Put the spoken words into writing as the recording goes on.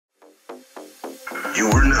You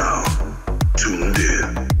are now tuned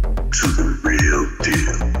in to the real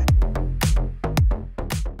deal.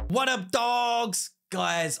 What up, dogs?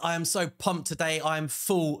 Guys, I am so pumped today. I am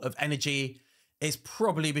full of energy. It's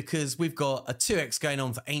probably because we've got a 2x going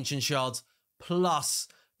on for Ancient Shards, plus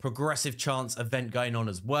Progressive Chance event going on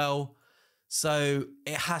as well. So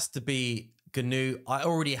it has to be GNU. I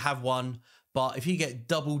already have one, but if you get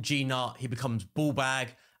double G-Nut, he becomes Ball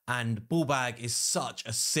Bag, and Ball Bag is such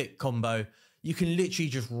a sick combo. You can literally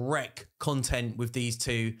just wreck content with these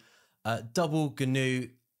two. Double GNU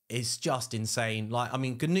is just insane. Like, I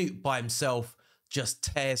mean, GNU by himself just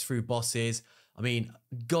tears through bosses. I mean,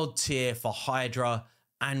 God tier for Hydra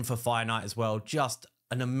and for Fire Knight as well. Just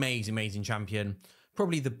an amazing, amazing champion.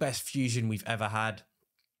 Probably the best fusion we've ever had.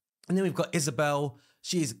 And then we've got Isabel.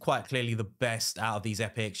 She is quite clearly the best out of these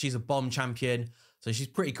epics. She's a bomb champion, so she's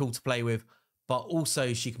pretty cool to play with. But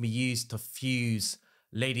also she can be used to fuse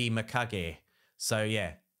Lady Mikage. So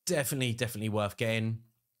yeah, definitely worth getting.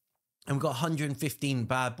 And we've got 115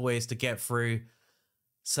 bad boys to get through.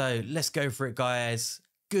 So let's go for it, guys.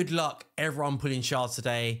 Good luck, everyone pulling shards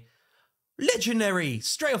today. Legendary,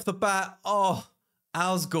 straight off the bat. Oh,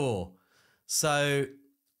 Alsgore. So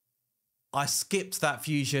I skipped that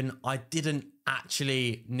fusion. I didn't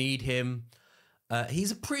actually need him. He's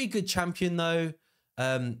a pretty good champion though.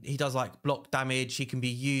 He does like block damage. He can be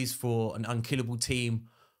used for an unkillable team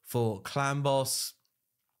for clan boss.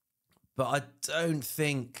 But I don't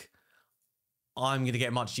think I'm going to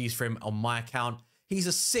get much use for him on my account. He's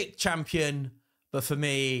a sick champion, but for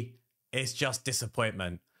me, it's just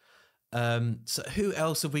disappointment. So who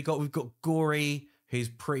else have we got? We've got Gory, who's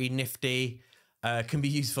pretty nifty. Can be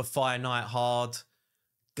used for Fire Knight hard.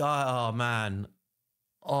 Oh, man.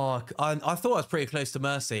 Oh, I thought I was pretty close to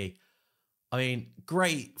Mercy. I mean,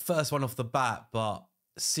 great first one off the bat, but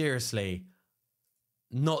seriously,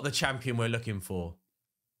 not the champion we're looking for.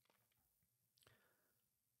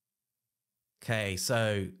 Okay,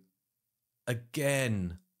 so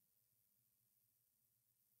again,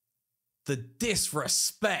 the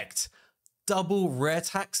disrespect. Double rare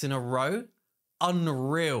tax in a row.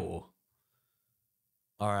 Unreal.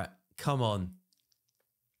 All right, come on.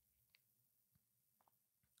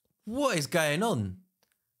 What is going on?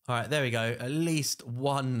 All right, there we go. At least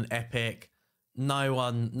one epic.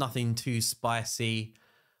 Nothing too spicy.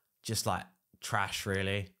 Just like trash,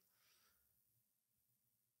 really.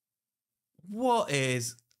 What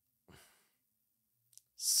is...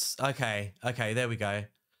 Okay, there we go.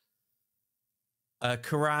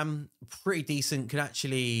 Karam, pretty decent. Can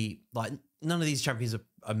actually, like, none of these champions are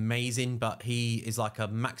amazing, but he is like a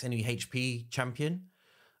max enemy HP champion.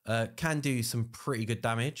 Can do some pretty good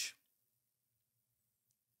damage.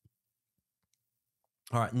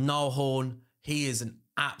 All right, Nullhorn, he is an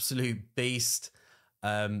absolute beast.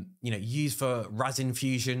 You know, used for Razin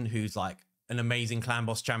Fusion, who's like an amazing clan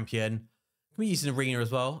boss champion. Can be used in arena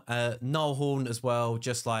as well. Nullhorn as well,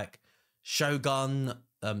 just like Shogun,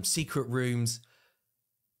 secret rooms.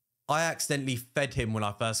 I accidentally fed him when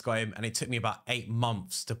I first got him, and it took me about 8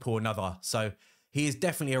 months to pull another. So he is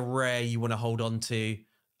definitely a rare you want to hold on to.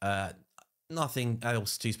 Nothing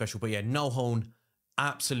else too special, but yeah, Nullhorn,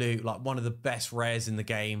 absolute, like one of the best rares in the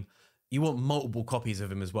game. You want multiple copies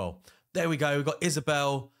of him as well. There we go. We've got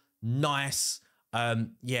Isabel. Nice.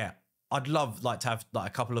 Yeah, I'd love like to have like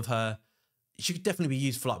a couple of her. She could definitely be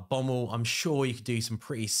used for like Bommel. I'm sure you could do some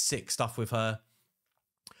pretty sick stuff with her.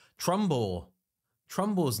 Trumbor.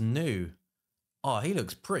 Trumbor's new. Oh, he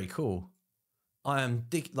looks pretty cool. Like,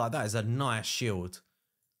 that is a nice shield.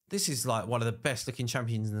 This is like one of the best looking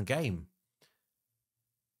champions in the game.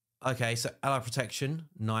 Okay, so ally protection,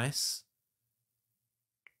 nice.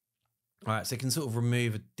 All right, so it can sort of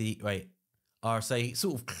remove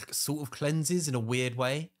sort of cleanses in a weird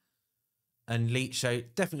way. And leech, so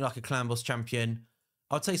definitely like a clan boss champion.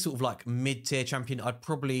 I'd say sort of like mid-tier champion. I'd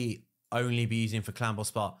probably only be using for clan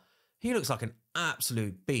boss, but he looks like an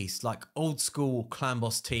absolute beast. Like old school clan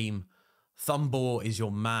boss team. Thumbor is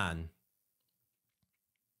your man.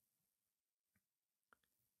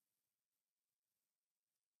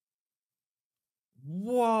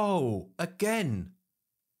 Whoa, again.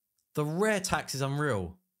 The rare tax is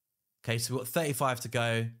unreal. Okay, so we've got 35 to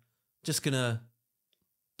go. Just gonna...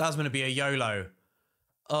 That's gonna be a YOLO.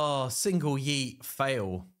 Oh, single yeet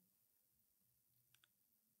fail.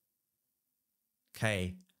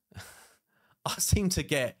 Okay. I seem to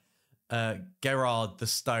get Gerard the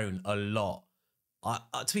Stone a lot.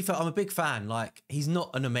 To be fair, I'm a big fan. Like, he's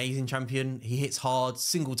not an amazing champion. He hits hard,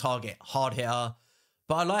 single target, hard hitter.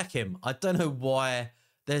 But I like him. I don't know why.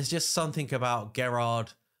 There's just something about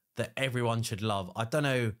Gerard that everyone should love. I don't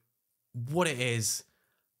know what it is,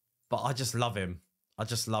 but I just love him. I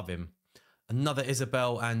just love him. Another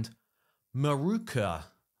Isabel and Maruka.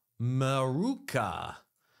 Maruka.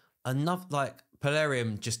 Enough, like,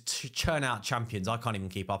 Polarium just churn out champions. I can't even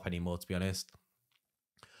keep up anymore, to be honest.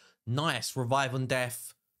 Nice. Revive on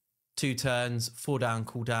death. 2 turns. 4 down,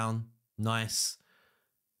 cooldown. Nice.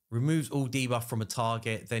 Removes all debuff from a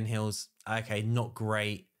target, then heals. Okay, not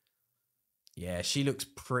great. Yeah, she looks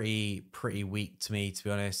pretty weak to me, to be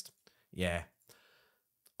honest. Yeah.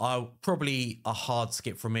 Probably a hard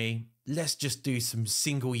skip from me. Let's just do some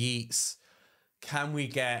single yeets. Can we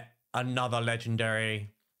get another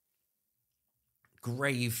legendary?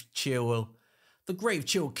 Grave Chill. The Grave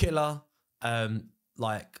Chill Killer.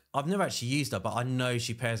 Like, I've never actually used her, but I know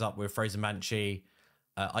she pairs up with Frozen Banshee.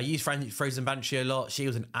 I used Frozen Banshee a lot. She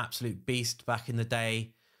was an absolute beast back in the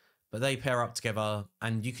day. But they pair up together,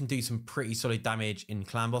 and you can do some pretty solid damage in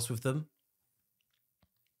Clan Boss with them.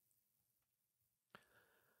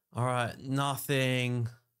 All right, nothing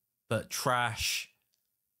but trash.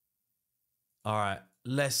 All right,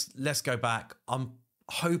 let's go back. I'm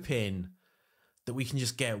hoping that we can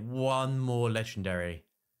just get one more legendary.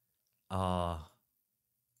 One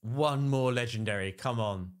more legendary. Come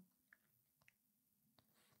on.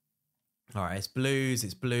 All right, it's blues,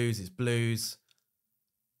 it's blues, it's blues.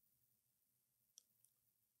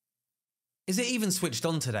 Is it even switched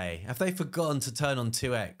on today? Have they forgotten to turn on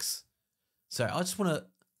 2x? So I just want to,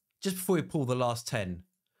 just before we pull the last 10,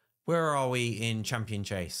 where are we in Champion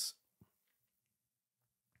Chase?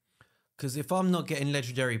 Because if I'm not getting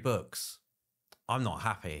legendary books, I'm not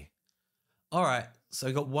happy. All right, so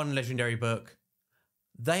we got 1 legendary book.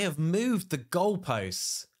 They have moved the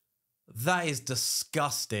goalposts. That is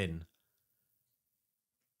disgusting.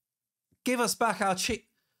 Give us back our chick.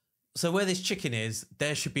 So where this chicken is,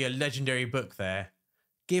 there should be a legendary book there.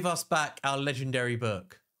 Give us back our legendary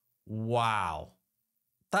book. Wow.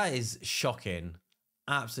 That is shocking.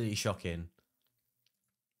 Absolutely shocking.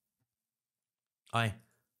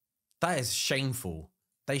 That is shameful.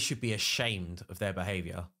 They should be ashamed of their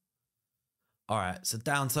behavior. All right, so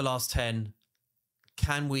down to the last 10.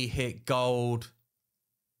 Can we hit gold?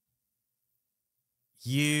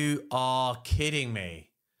 You are kidding me.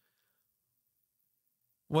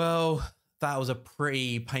 Well, that was a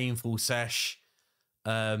pretty painful sesh.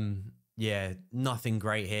 Yeah, nothing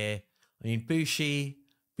great here. I mean, Bushy.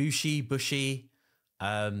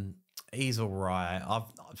 He's all right.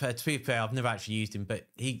 To be fair, I've never actually used him, but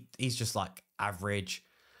he's just like average.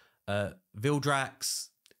 Vildrax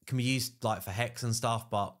can be used like for Hex and stuff,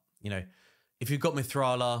 but you know, if you've got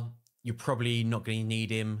Mithrala, you're probably not going to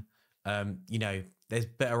need him. You know, there's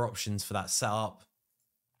better options for that setup.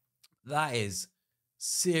 That is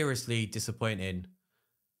seriously disappointing.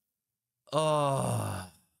 Oh,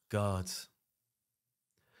 God.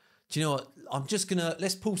 Do you know what? I'm just going to...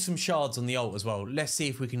 Let's pull some shards on the ult as well. Let's see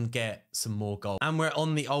if we can get some more gold. And we're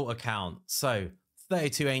on the ult account. So,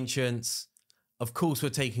 32 Ancients. Of course, we're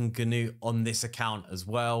taking Ganut on this account as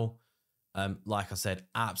well. Like I said,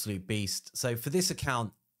 absolute beast. So, for this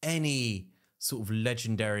account, any sort of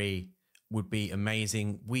legendary would be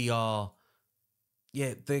amazing. We are...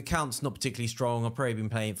 Yeah, the account's not particularly strong. I've probably been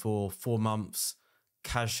playing it for 4 months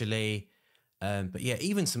casually. But yeah,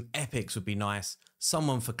 even some epics would be nice.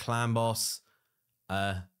 Someone for Clan Boss.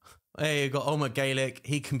 Hey, you got Oma Gaelic.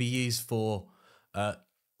 He can be used for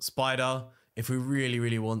Spider if we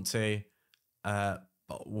really want to. But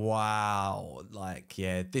wow. Like,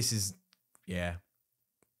 yeah, this is... Yeah.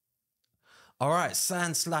 All right,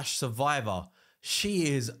 Sand/Survivor.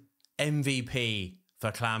 She is MVP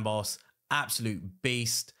for Clan Boss. Absolute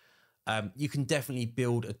beast. You can definitely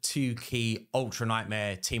build a 2-key Ultra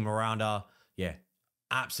Nightmare team around her. Yeah,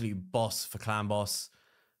 absolute boss for Clan Boss.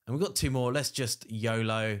 And we've got 2 more. Let's just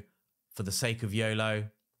YOLO for the sake of YOLO.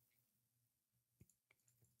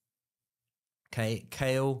 Okay,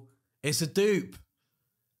 Kale. It's a dupe.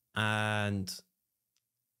 And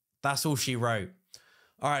that's all she wrote.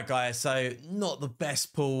 All right, guys. So not the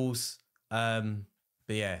best pulls. But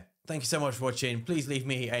yeah. Thank you so much for watching. Please leave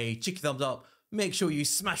me a cheeky thumbs up. Make sure you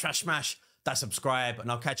smash that subscribe,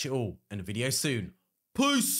 and I'll catch you all in a video soon. Peace!